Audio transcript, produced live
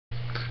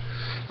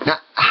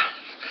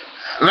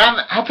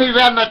Happy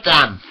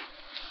Ramadan.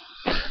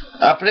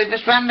 I believe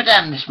it's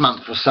Ramadan this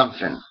month or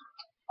something.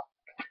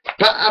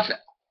 But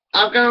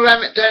I'm going to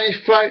ram it down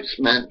his throats,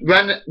 man.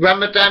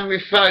 Ramadan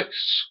with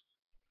throats.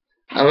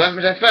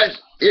 Ramadan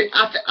throats.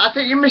 I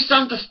think you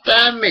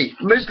misunderstand me.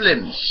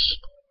 Muslims.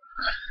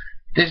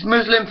 There's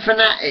Muslim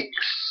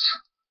fanatics.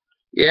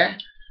 Yeah?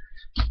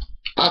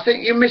 I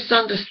think you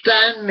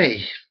misunderstand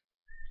me.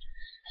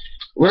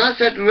 When I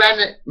said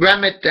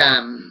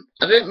Ramadan,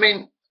 I didn't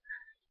mean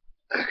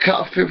cut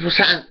off people's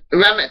hands.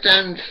 Ram it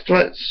down his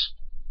throats.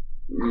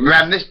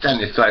 Ram this down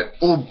his throat.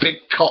 Oh, big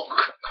cock.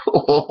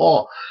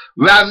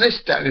 Ram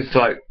this down his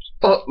throat.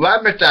 Oh,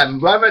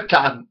 Ramadan.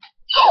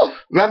 Oh,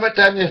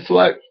 Ramadan your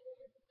throat.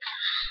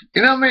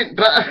 You know what I mean?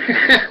 But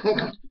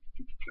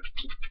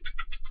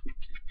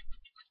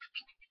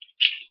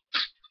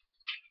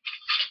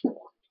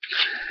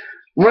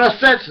when I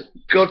said,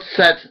 God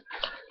said,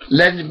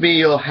 lend me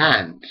your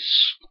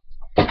hands.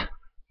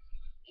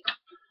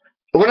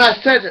 When I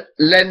said,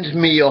 lend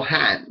me your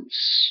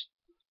hands,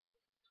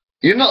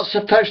 you're not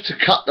supposed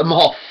to cut them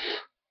off.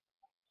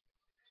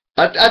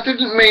 I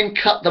didn't mean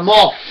cut them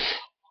off.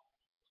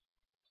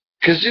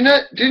 Because do you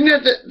know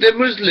that the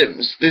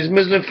Muslims, these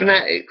Muslim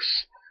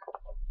fanatics,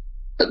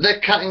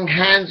 they're cutting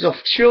hands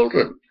off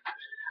children.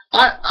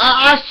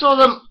 I saw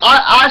them,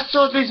 I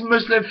saw these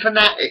Muslim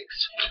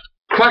fanatics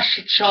crush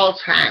a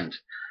child's hand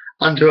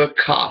under a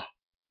car.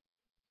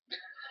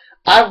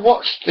 I've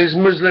watched these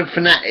Muslim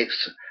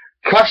fanatics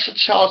crush a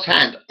child's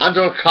hand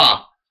under a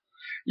car.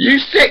 You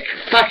sick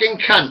fucking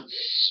cunts.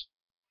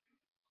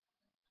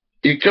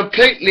 You're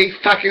completely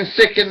fucking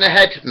sick in the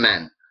head,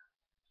 man.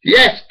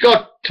 Yes,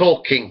 God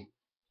talking.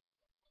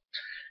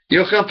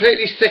 You're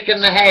completely sick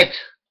in the head.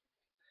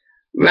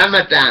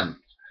 Ramadan.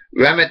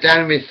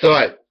 Ramadan with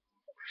throat.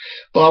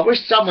 Well, I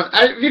wish someone...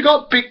 Have you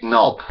got a big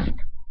knob?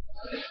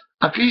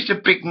 I've used a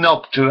big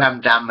knob to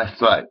ram down my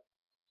throat.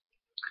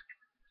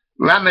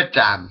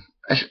 Ramadan.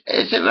 Is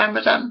it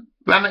Ramadan?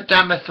 Ram it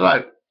down my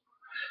throat.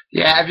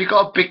 Yeah, have you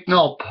got a big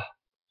knob?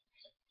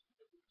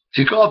 If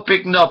you've got a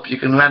big knob, you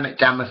can ram it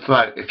down my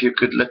throat if you're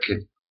good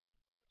looking.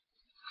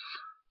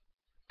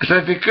 So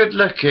if you're good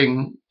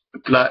looking,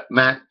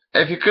 man,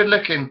 if you're good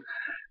looking,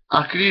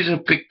 I could use a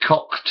big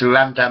cock to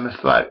ram down my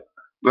throat.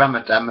 Ram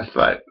it down my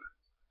throat.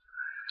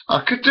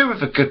 I could do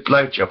with a good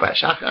blowjob,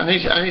 actually.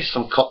 I need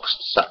some cocks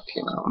to suck,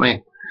 you know what I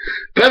mean?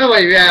 But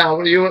anyway, yeah, I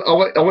want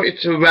you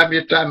to ram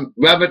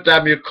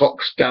your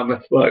cocks down my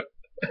throat.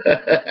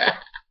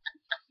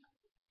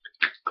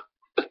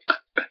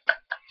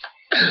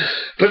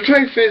 But the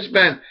truth is,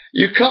 man,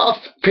 you cut off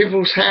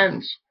people's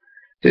hands.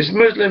 There's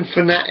Muslim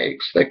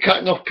fanatics, they're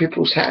cutting off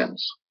people's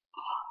hands.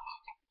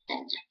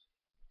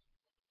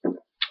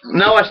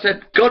 No, I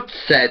said, God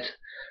said,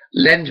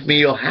 lend me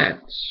your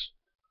hands.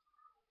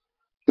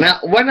 Now,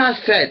 when I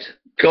said,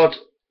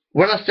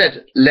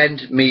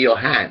 lend me your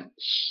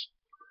hands,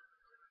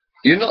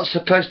 you're not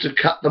supposed to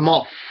cut them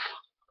off.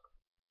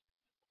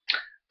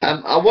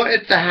 I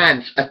wanted the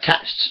hands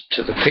attached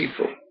to the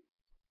people,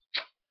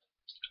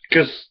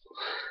 because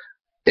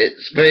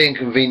it's very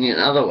inconvenient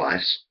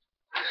otherwise.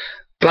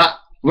 But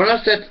when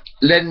I said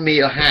lend me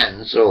your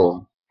hands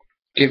or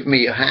give me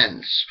your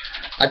hands,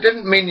 I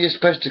didn't mean you're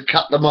supposed to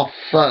cut them off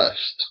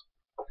first.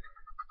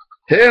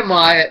 Here am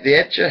I at the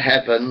edge of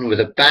heaven with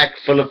a bag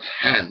full of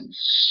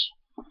hands.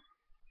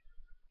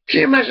 Can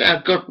you imagine how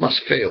God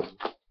must feel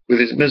with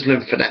his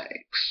Muslim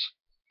fanatics?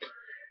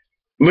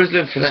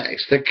 Muslim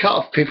fanatics, they cut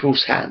off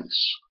people's hands,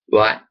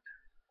 right?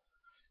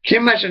 Can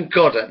you imagine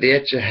God at the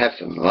edge of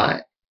heaven,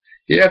 right?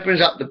 He opens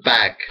up the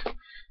bag, and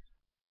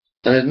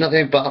there's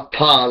nothing but a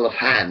pile of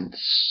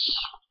hands.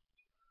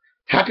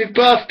 Happy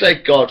birthday,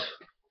 God.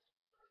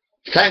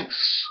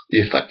 Thanks,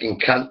 you fucking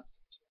cunt.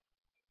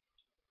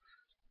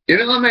 You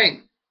know what I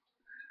mean?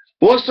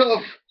 What sort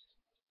of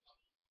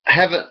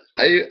heaven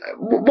are you?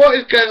 What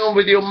is going on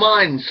with your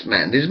minds,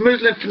 man? These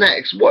Muslim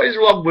fanatics, what is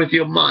wrong with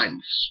your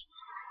minds?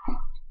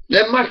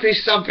 There must be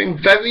something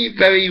very,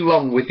 very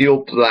wrong with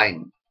your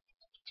brain.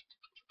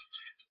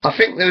 I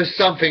think there is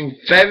something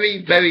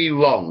very, very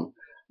wrong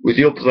with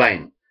your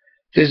brain.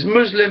 There's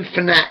Muslim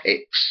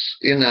fanatics,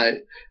 you know,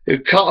 who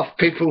cut off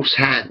people's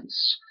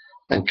hands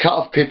and cut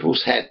off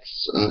people's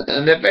heads,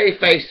 and they're very,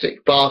 very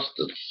sick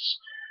bastards.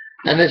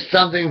 And there's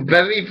something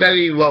very,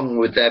 very wrong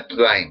with their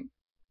brain.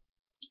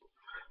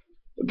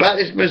 About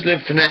these Muslim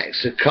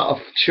fanatics who cut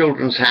off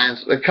children's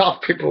hands, they cut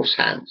off people's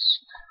hands.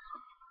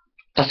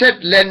 I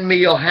said, lend me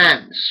your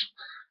hands.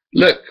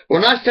 Look,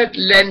 when I said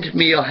lend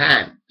me your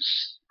hands,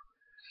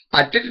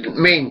 I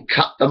didn't mean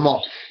cut them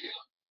off.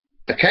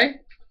 Okay?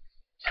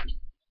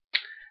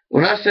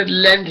 When I said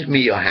lend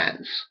me your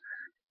hands,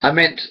 I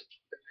meant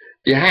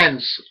your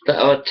hands that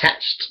are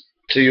attached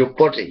to your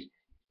body,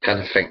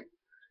 kind of thing.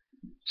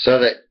 So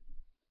that,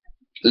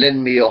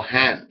 lend me your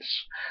hands.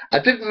 I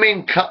didn't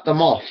mean cut them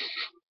off.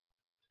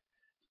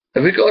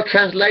 Have we got a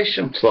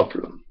translation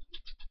problem?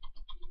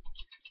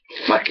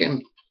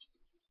 Fucking...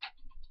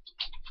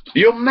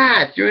 You're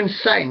mad, you're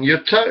insane,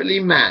 you're totally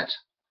mad.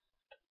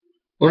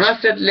 When I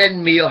said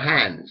lend me your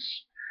hands,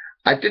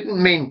 I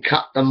didn't mean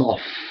cut them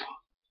off.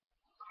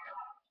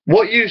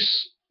 What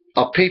use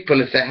are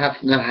people if they have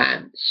no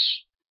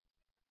hands?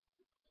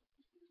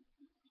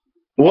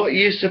 What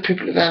use are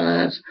people if they have no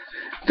hands?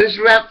 This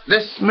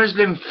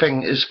Muslim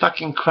thing is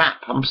fucking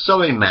crap. I'm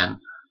sorry, man.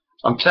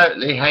 I'm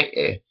totally hate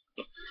it.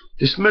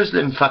 This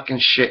Muslim fucking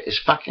shit is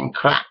fucking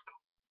crap.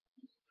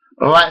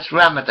 Alright, it's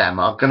Ramadan.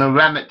 I'm gonna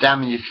ram it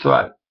down your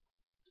throat.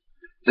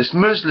 This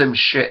Muslim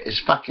shit is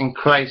fucking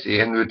crazy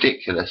and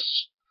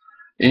ridiculous.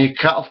 And you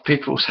cut off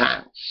people's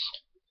hands.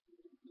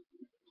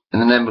 In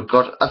the name of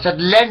God. I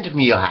said lend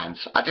me your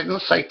hands. I didn't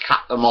say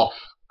cut them off.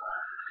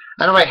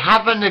 Anyway,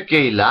 have a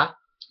Nagila.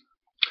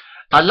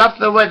 I love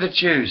the way the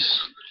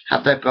Jews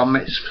have their bar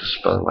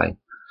mitzvahs, by the way.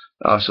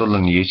 Oh, it's all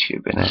on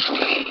YouTube, innit?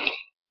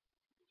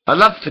 I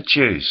love the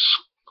Jews.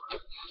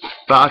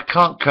 But I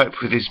can't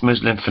cope with these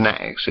Muslim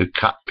fanatics who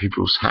cut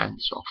people's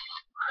hands off.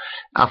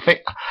 I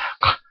think,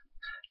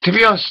 to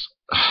be honest,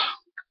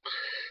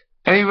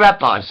 any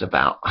rabbis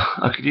about?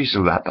 I could use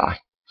a rabbi.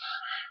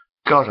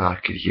 God, I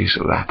could use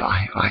a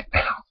rabbi right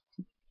now.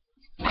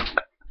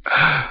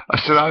 I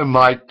said, oh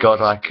my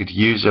God, I could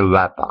use a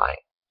rabbi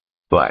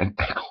right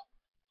now.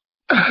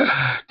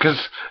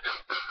 Because,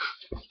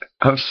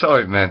 I'm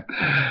sorry, man.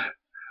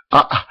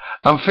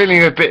 I'm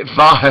feeling a bit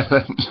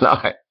violent,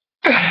 like.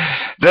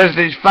 There's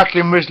these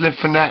fucking Muslim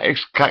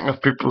fanatics cutting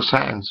off people's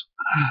hands.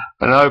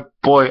 And oh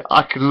boy,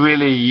 I could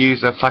really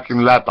use a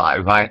fucking rabbi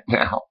right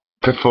now.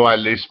 Before I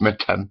lose my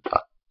temper.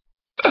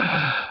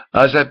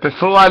 I said,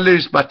 before I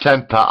lose my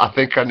temper, I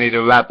think I need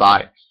a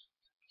rabbi